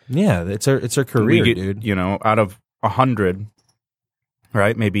mean, Yeah. It's our career, we get, dude. out of 100,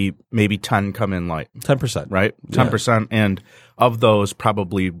 right? Maybe 10 come in light, 10%. right? 10%. And of those,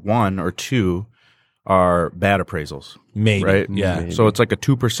 probably 1 or 2 are bad appraisals. Maybe. Right? Yeah. Maybe. So it's like a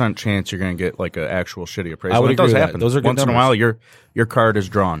 2% chance you're going to get like an actual shitty appraisal. I would And it does agree with that. happen. Those are good Once in a numbers. while, your card is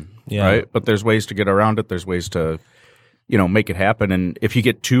drawn, Yeah. right? But there's ways to get around it. There's ways to, make it happen. And if you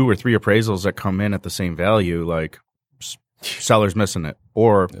get 2 or 3 appraisals that come in at the same value, like seller's missing it,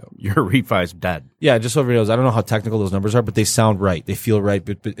 or your refi's dead. Yeah, just so everybody knows, I don't know how technical those numbers are, but they sound right. They feel right.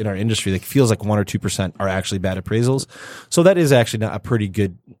 But in our industry, it feels like 1 or 2% are actually bad appraisals. So that is actually not a pretty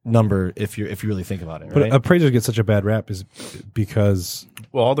good number if you really think about it. Right? But appraisers get such a bad rap is because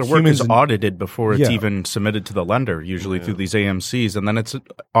Well, all their work humans is audited before it's Yeah. even submitted to the lender, usually through these AMCs, and then it's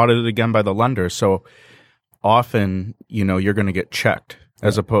audited again by the lender. So often, you're going to get checked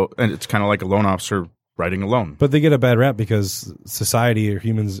as opposed, and it's kind of like a loan officer writing a loan. But they get a bad rap because society or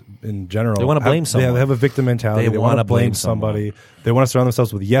humans in general, They wanna blame someone. They have a victim mentality. They They want wanna to blame blame someone. somebody. They want to surround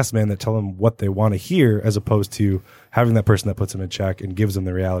themselves with yes men that tell them what they want to hear, as opposed to having that person that puts them in check and gives them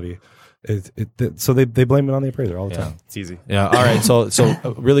the reality. So they blame it on the appraiser all the time. It's easy. Yeah. All right. So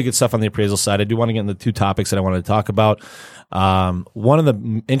really good stuff on the appraisal side. I do want to get into 2 topics that I wanted to talk about. One of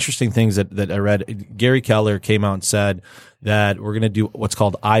the interesting things that I read, Gary Keller came out and said that we're going to do what's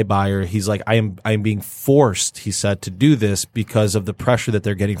called iBuyer. He's like, I am being forced, he said, to do this because of the pressure that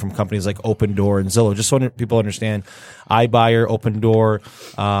they're getting from companies like Open Door and Zillow. Just so people understand, iBuyer, Open Door,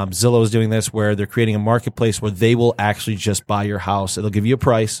 Zillow is doing this where they're creating a marketplace where they will actually just buy your house. They'll give you a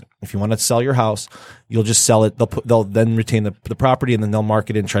price. If you want to sell your house, you'll just sell it. They'll then retain the property, and then they'll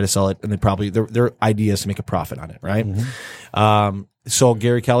market it and try to sell it. And they probably their idea is to make a profit on it, right? So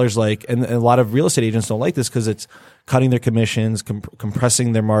Gary Keller's like, and a lot of real estate agents don't like this because it's cutting their commissions,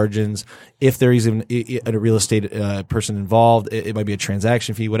 compressing their margins. If there is even a real estate person involved, it might be a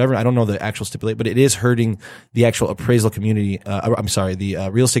transaction fee, whatever. I don't know the actual stipulate, but it is hurting the actual appraisal community. The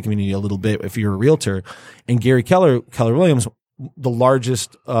real estate community a little bit if you're a realtor. And Gary Keller Williams, the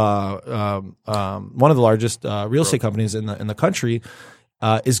largest, one of the largest real estate companies in the country,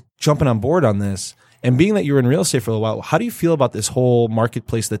 is jumping on board on this. And being that you were in real estate for a while, how do you feel about this whole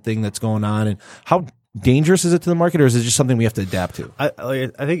marketplace, the thing that's going on, and how dangerous is it to the market, or is it just something we have to adapt to? I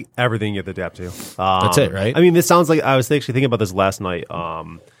think everything you have to adapt to. That's it, right? I mean, this sounds like I was actually thinking about this last night.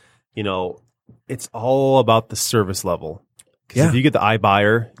 It's all about the service level. Because if you get the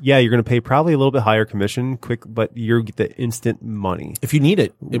iBuyer, you're going to pay probably a little bit higher commission, but you get the instant money. If you need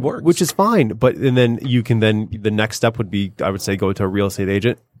it, it works. Which is fine. But and then the next step would be, I would say, go to a real estate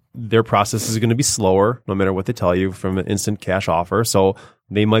agent. Their process is going to be slower, no matter what they tell you, from an instant cash offer. So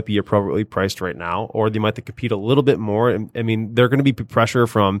they might be appropriately priced right now, or they might have to compete a little bit more. And, I mean, they're going to be pressure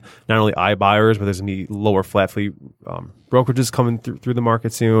from not only iBuyers, but there's going to be lower flat fee brokerages coming through the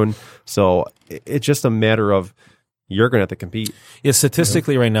market soon. So it's just a matter of you're going to have to compete. Yeah,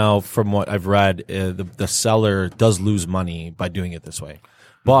 statistically right now, from what I've read, the seller does lose money by doing it this way.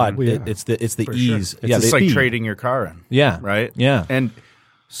 But it's the ease. Sure. It's like trading your car in. Yeah. Right? Yeah. And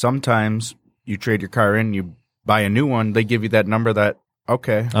sometimes you trade your car in, you buy a new one, they give you that number that,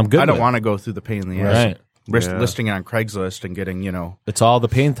 okay, I'm good I don't with. want to go through the pain in the ass. Right. Listing it on Craigslist and getting, It's all the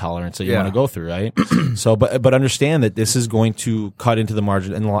pain tolerance that you want to go through, right? So, but understand that this is going to cut into the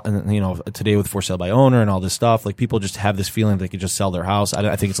margin, and today with for sale by owner and all this stuff, like people just have this feeling they could just sell their house.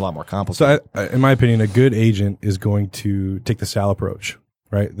 I think it's a lot more complicated. So, in my opinion, a good agent is going to take the sale approach,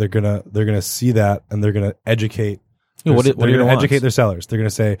 right? They're gonna see that, and they're gonna educate. Yeah, what are they're your going to wants? educate their sellers. They're going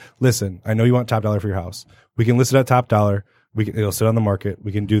to say, "Listen, I know you want top dollar for your house. We can list it at top dollar. It'll sit on the market.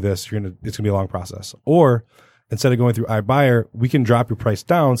 We can do this. It's going to be a long process." Or instead of going through iBuyer, we can drop your price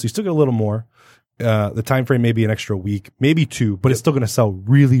down, so you still get a little more. The time frame may be an extra week, maybe 2, but it's still going to sell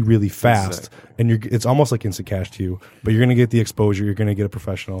really, really fast, and it's almost like instant cash to you. But you're going to get the exposure. You're going to get a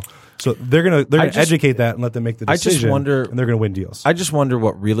professional. So they're going to educate that and let them make the decision. I just wonder, and they're going to win deals. I just wonder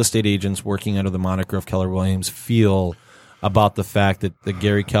what real estate agents working under the moniker of Keller Williams feel about the fact that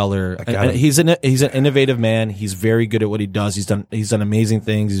Gary Keller, he's an innovative man. He's very good at what he does. He's done amazing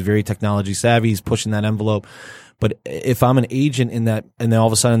things. He's very technology savvy. He's pushing that envelope. But if I'm an agent in that, and then all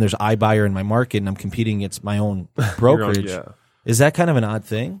of a sudden there's iBuyer in my market and I'm competing against my own brokerage, is that kind of an odd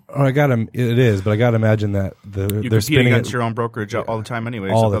thing? Oh, it is, but I got to imagine that you they're compete spinning against it your own brokerage all the time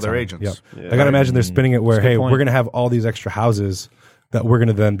anyways all with the other time. agents. Yep. I got to imagine they're spinning it where, That's a good hey, point. we're going to have all these extra houses that we're going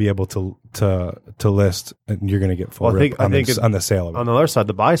to then be able to list, and you're going to get full Well, rip on the sale of it. On the other side,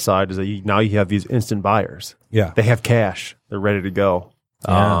 the buy side is that now you have these instant buyers. Yeah. They have cash. They're ready to go.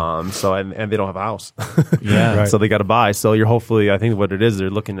 Yeah. And they don't have a house. Yeah. Right. So they got to buy. So you're hopefully, I think what it is,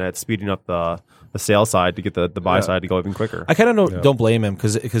 they're looking at speeding up the sale side to get the buy side to go even quicker. I kind of don't blame him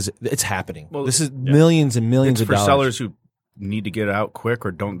because it's happening. Well, this is millions and millions It's of for dollars. sellers who need to get out quick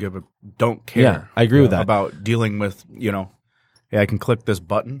or don't care. Yeah, I agree with that. About dealing with, hey, I can click this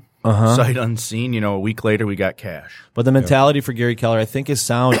button, Uh-huh. sight unseen, a week later we got cash. But the mentality for Gary Keller, I think, is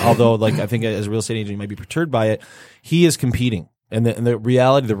sound. Although, I think as a real estate agent, you might be perturbed by it. He is competing, and the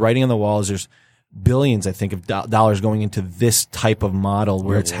reality, the writing on the wall is billions, I think, of dollars going into this type of model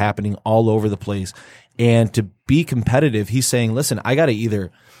where it's happening all over the place. And to be competitive, he's saying, listen, I got to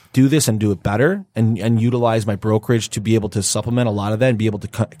either do this and do it better and utilize my brokerage to be able to supplement a lot of that and be able to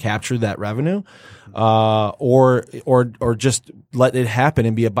capture that revenue, or just let it happen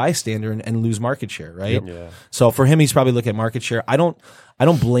and be a bystander and lose market share, right? Yeah. So for him, he's probably looking at market share. I don't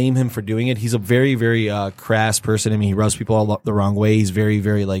blame him for doing it. He's a very, very crass person. I mean, he rubs people all the wrong way. He's very,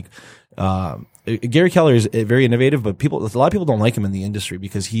 very Gary Keller is very innovative, but a lot of people don't like him in the industry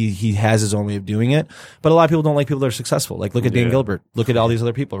because he has his own way of doing it. But a lot of people don't like people that are successful. Like look at Dan Gilbert, look at all these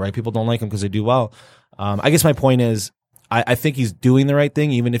other people, right? People don't like him because they do well. I guess my point is, I think he's doing the right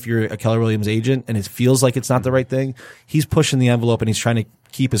thing, even if you're a Keller Williams agent and it feels like it's not the right thing. He's pushing the envelope and he's trying to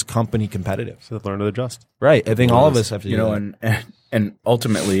keep his company competitive. So learn to adjust. Right. I think all of us have to do that. And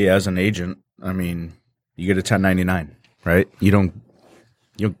ultimately, as an agent, I mean, you get a 1099, right? You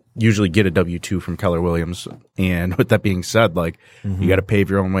usually get a W-2 from Keller Williams. And with that being said, you got to pave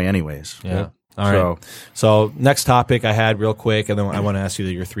your own way anyways. Yeah. All right. So next topic I had real quick, and then I want to ask you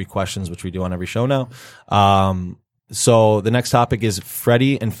your 3 questions, which we do on every show now. So the next topic is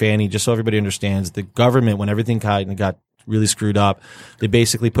Freddie and Fannie. Just so everybody understands, the government, when everything got really screwed up, they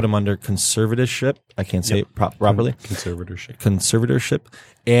basically put them under conservatorship. I can't say it properly. Conservatorship.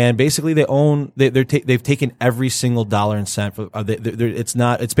 And basically they've taken every single dollar and cent for,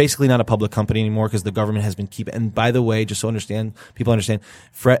 it's basically not a public company anymore because the government has been keeping, and by the way, just so people understand,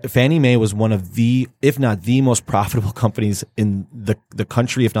 Fannie Mae was one of the, if not the most profitable companies in the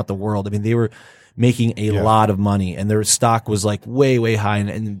country, if not the world. I mean, they were making a lot of money, and their stock was like way, way high.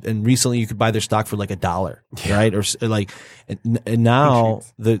 And recently you could buy their stock for like $1, right? Or like, and now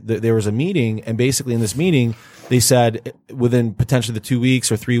there was a meeting, and basically in this meeting, they said within potentially the 2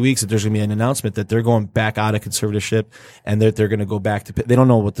 weeks or 3 weeks that there's going to be an announcement that they're going back out of conservatorship and that they're going to go back to, they don't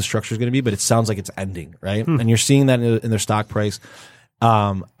know what the structure is going to be, but it sounds like it's ending, right? And you're seeing that in their stock price.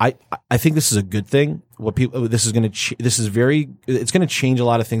 I think this is a good thing. It's going to change a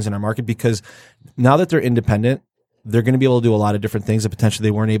lot of things in our market because now that they're independent, they're going to be able to do a lot of different things that potentially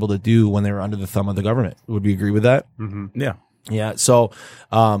they weren't able to do when they were under the thumb of the government. Would we agree with that? Mm-hmm. Yeah. Yeah. So,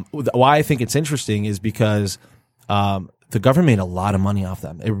 why I think it's interesting is because, the government made a lot of money off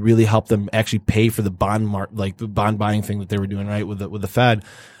them. It really helped them actually pay for the the bond buying thing that they were doing, right? With the Fed.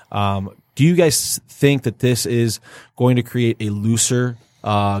 Do you guys think that this is going to create a looser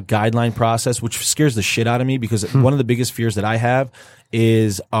guideline process, which scares the shit out of me because one of the biggest fears that I have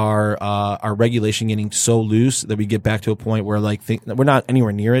is our regulation getting so loose that we get back to a point where we're not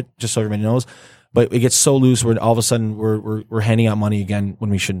anywhere near it, just so everybody knows, but it gets so loose where all of a sudden we're handing out money again when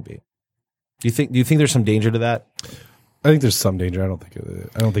we shouldn't be. Do you think there's some danger to that? I think there's some danger. I don't think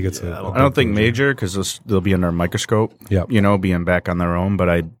it's. I don't think major because they'll be under a microscope. Yeah, being back on their own. But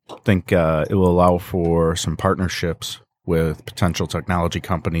I think it will allow for some partnerships with potential technology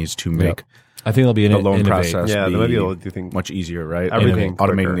companies to make. I think there'll be the loan process. Yeah, they might be able to do things much easier, right? Everything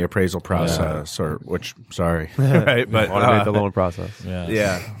automating quicker. the appraisal process, right? But automate the loan process.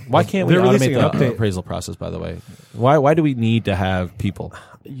 Yeah. Why can't we They're releasing automate an the update. appraisal process? By the way, why do we need to have people?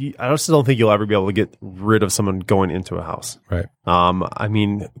 I also don't think you'll ever be able to get rid of someone going into a house. Right. I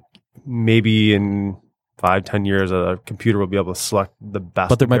mean, maybe in 5-10 years, a computer will be able to select the best.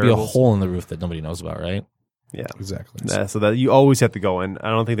 But there might be a variables. hole in the roof that nobody knows about, right? Yeah, Exactly. so that you always have to go in. I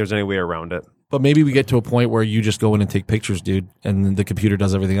don't think there's any way around it. But maybe we get to a point where you just go in and take pictures, dude, and then the computer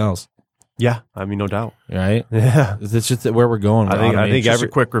does everything else, Yeah, I mean, no doubt. right? Yeah, It's just where we're going. I think Just every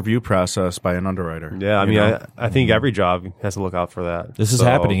a quick review process by an underwriter. yeah. I mean, I think every job has to look out for that. this is So,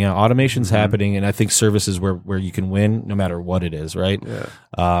 happening. Yeah, automation's happening, and I think service is where you can win no matter what it is, right?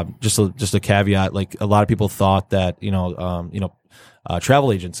 Yeah. Just a caveat. Like a lot of people thought that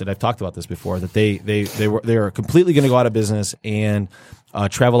travel agents, and I've talked about this before, that they are completely going to go out of business, and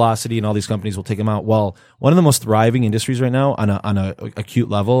Travelocity and all these companies will take them out. Well, one of the most thriving industries right now on a acute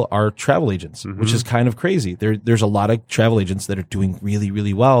level are travel agents, which is kind of crazy. There's a lot of travel agents that are doing really,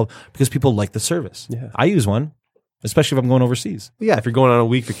 really well because people like the service. Yeah. I use one, especially if I'm going overseas. Yeah, if you're going on a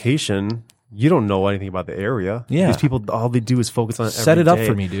week vacation, you don't know anything about the area. Yeah. These people, all they do is focus on it Set every it up day.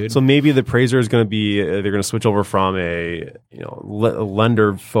 for me, dude. So maybe the appraiser is going to be, they're going to switch over from a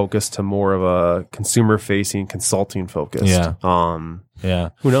lender focus to more of a consumer facing consulting focus. Yeah. Yeah.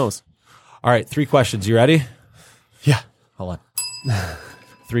 Who knows? All right, 3 questions. You ready? Yeah. Hold on.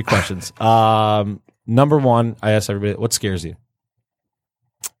 3 questions. Number 1, I asked everybody, what scares you?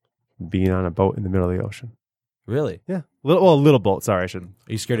 Being on a boat in the middle of the ocean. Really? Yeah, a little boat. Sorry, I should.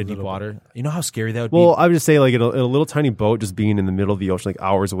 Are you scared of deep water? You know how scary that would Well, I would just say like in a little tiny boat, just being in the middle of the ocean, like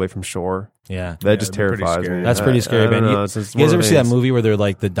hours away from shore. be? Yeah. That just that'd be pretty terrifies scary. me. That's pretty scary, I don't man. know, You, it's just you guys one ever of see that things. movie where they're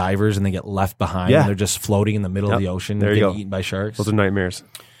like the divers and they get left behind Yeah. and they're just floating in the middle of the Yep. ocean There and you getting go. eaten by sharks? Those are nightmares,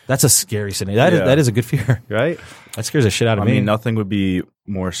 That's a scary scenario. That is a good fear. right? That scares the shit out of I me. mean, nothing would be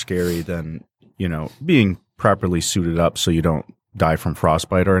more scary than, being properly suited up so you don't die from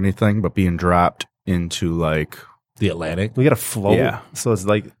frostbite or anything, but being dropped into like, the Atlantic. We got to float. Yeah. So it's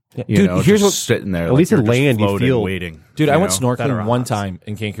like Dude, here's just what sitting there. At least you're at just land, you floating, feel- waiting. Dude, I went better snorkeling one odds. time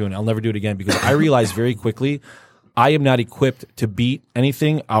in Cancun. I'll never do it again because I realized very quickly I am not equipped to beat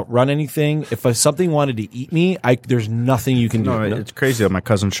anything, outrun anything. If something wanted to eat me, there's nothing you can do. No, it's crazy. My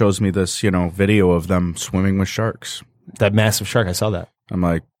cousin shows me this, video of them swimming with sharks. That massive shark, I saw that. I'm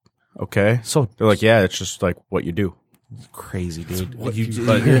like, okay. So They're like, yeah, it's just like what you do. crazy, dude. But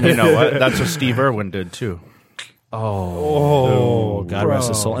you know what? That's what Steve Irwin did too. Oh, God rest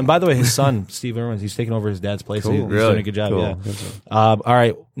his soul. And by the way, his son, Steve Irwin, he's taking over his dad's place. He's doing a good job. Cool. Yeah. All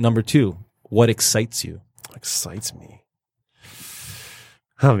right, number 2. What excites you? excites me.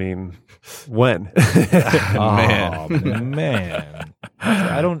 I mean, when? Oh man,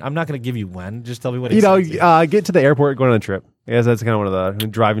 I'm not going to give you when. Just tell me what. You know, excites you. get to the airport, going on a trip. Yes, that's kind of one of the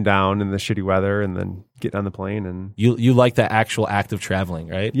driving down in the shitty weather and then getting on the plane and You like the actual act of traveling,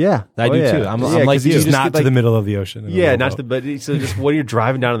 right? yeah, I do yeah. too. I'm Yeah, like 'cause you. just not get, to like- the middle of the ocean. in a Yeah, rowboat. not to, but so just when you're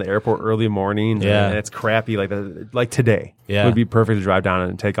driving down to the airport early morning, Yeah. and it's crappy like today. Yeah. It would be perfect to drive down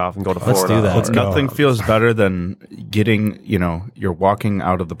and take off and go to Let's Florida. do that. Let's go. Nothing feels better than getting, you're walking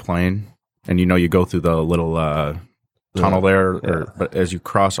out of the plane and you go through the little tunnel there, but as you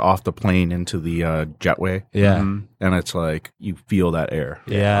cross off the plane into the jetway, Yeah, Mhm. and it's like you feel that air.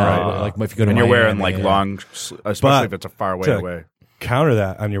 yeah. Right. Like if you go to And you're wearing Miami, like yeah. long, especially But if it's a far way to- away. Counter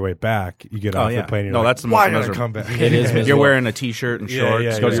that on your way back. You get off the plane. You're No, like, that's the why most did I miserable. come back? It is You're miserable. wearing a t-shirt and shorts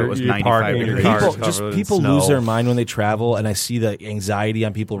yeah, because yeah. it was You're 95 parking in your degrees. car. People Cars covered in people snow. lose their mind when they travel, and I see the anxiety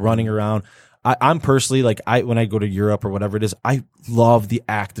on people running around. I'm personally like when I go to Europe or whatever it is, I love the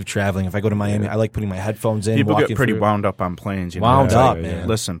act of traveling. If I go to Miami, I like putting my headphones in. People walking get pretty through. wound up on planes. Wound It's up, like, man.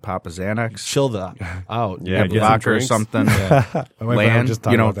 Listen, Papa Xanax, Chill the out. Yeah, have get some vodka or drinks. something. My wife and I were Land, just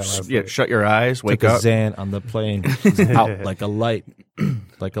talking about that last night. shut your eyes, wake Took a up, Xan on the plane, out like a light,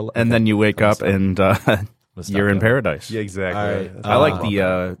 like a. and then you wake up and you're in that. paradise. Yeah, exactly. All right. That's I what like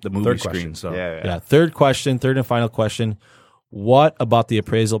the movie Third screen. question. So Yeah. Third and final question. What about the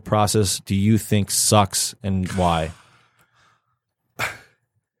appraisal process do you think sucks and why?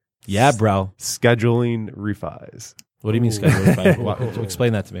 Yeah, bro. Scheduling refis. What do you mean schedule?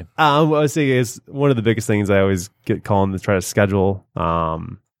 Explain that to me. What I was saying is one of the biggest things I always get calling to try to schedule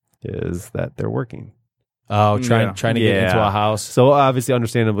is that they're working. Oh, trying to get Yeah. into a house. So obviously,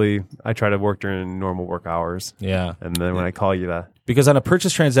 understandably, I try to work during normal work hours, Yeah. and then when I call you that, Because on a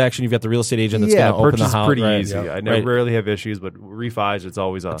purchase transaction, you've got the real estate agent that's going to open purchase the is house. pretty right? easy. Yeah. I Right. rarely have issues, but refis, it's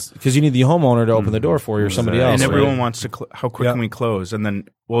always us. Because you need the homeowner to open the door for you or somebody Exactly. else. and right? everyone wants to. How quick Yeah. can we close? And then,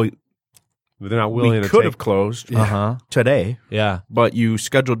 well, But they're not willing we to could take. have closed Uh-huh. today, Yeah. but you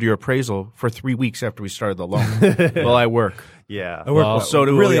scheduled your appraisal for 3 weeks after we started the loan. Well, I work. Yeah, I work Well, so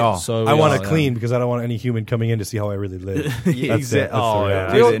do really we all. So I we want all, to yeah. clean because I don't want any human coming in to see how I really live. That's exactly. it. That's Oh, the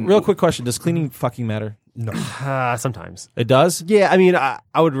yeah. reality. Real quick question. Does cleaning fucking matter? No. Sometimes. It does? Yeah, I mean, I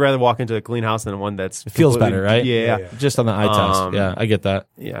would rather walk into a clean house than one that's It feels completely- better, right? Yeah, Yeah. Just on the eye test. Um, Yeah, I get that.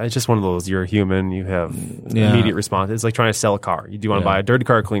 yeah. It's just one of those. You're a human. You have Yeah. immediate response. It's like trying to sell a car. You do want to Yeah. buy a dirty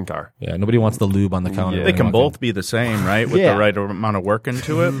car or a clean car. Yeah, nobody wants the lube on the counter. Yeah. They can Fucking- both be the same, right? With Yeah. the right amount of work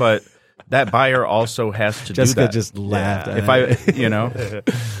into it, but that buyer also has to Jessica do that. just laughed. If I, what do you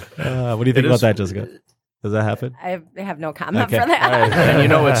think It about is- that, Jessica? Does that happen? I have no comment Okay. for that. All right.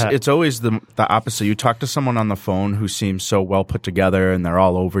 and it's always the opposite. You talk to someone on the phone who seems so well put together, and they're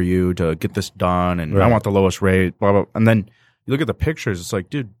all over you to get this done, and I want the lowest rate, blah blah. And then you look at the pictures. It's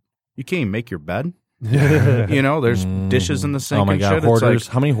like, dude, you can't even make your bed. There's dishes in the sink. Oh my and god, shit. It's hoarders!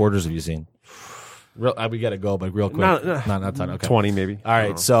 like, how many hoarders have you seen? Real, we got to go, but real quick. Not time. Okay. 20 maybe. All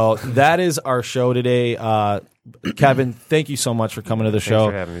right, so that is our show today. Kevin, thank you so much for coming to the Thanks show.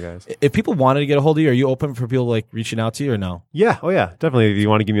 for having me, guys. If people wanted to get a hold of you, are you open for people like reaching out to you or no? Yeah. Oh yeah. Definitely. If you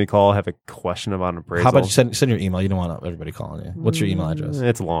want to give me a call, have a question about an appraisal. How about you send your email? You don't want everybody calling you. What's your email address?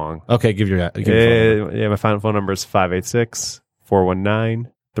 It's long. Okay, give your phone number. Yeah, my final phone number is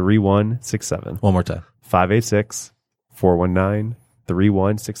 586-419-3167. One more time. 586-419-3167.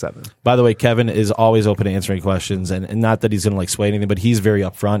 By the way, Kevin is always open to answering questions, and not that he's going to like sway anything, but he's very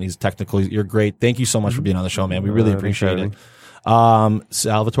upfront. He's technical. You're great. Thank you so much for being on the show, man. We really Thanks for appreciate having it.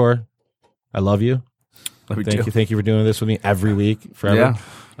 Salvatore, I love you. Let me Thank do. you. Thank you for doing this with me every week, forever.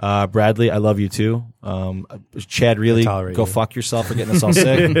 Bradley, I love you too. Chad, really tolerate go you. fuck yourself for getting us all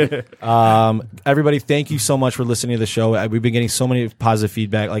sick. Everybody, thank you so much for listening to the show. We've been getting so many positive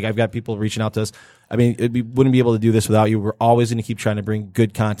feedback. Like, I've got people reaching out to us. I mean, we wouldn't be able to do this without you. We're always going to keep trying to bring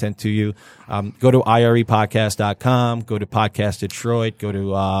good content to you. Go to irepodcast.com, go to Podcast Detroit, go to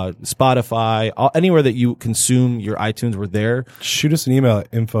Spotify, anywhere that you consume your iTunes, we're there. Shoot us an email at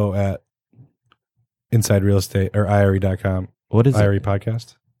info@insiderealestate or IRE.com. What is IRE it?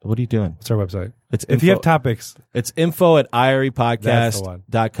 Podcast. What are you doing? It's our website. It's If you have topics, It's info at That's the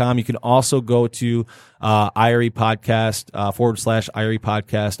irepodcast.com. You can also go to IRE Podcast /IRE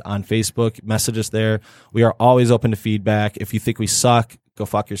Podcast on Facebook. Message us there. We are always open to feedback. If you think we suck, go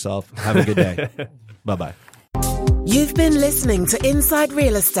fuck yourself. Have a good day. Bye-bye. You've been listening to Inside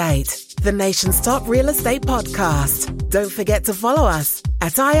Real Estate, the nation's top real estate podcast. Don't forget to follow us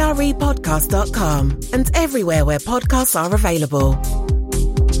at irepodcast.com and everywhere where podcasts are available.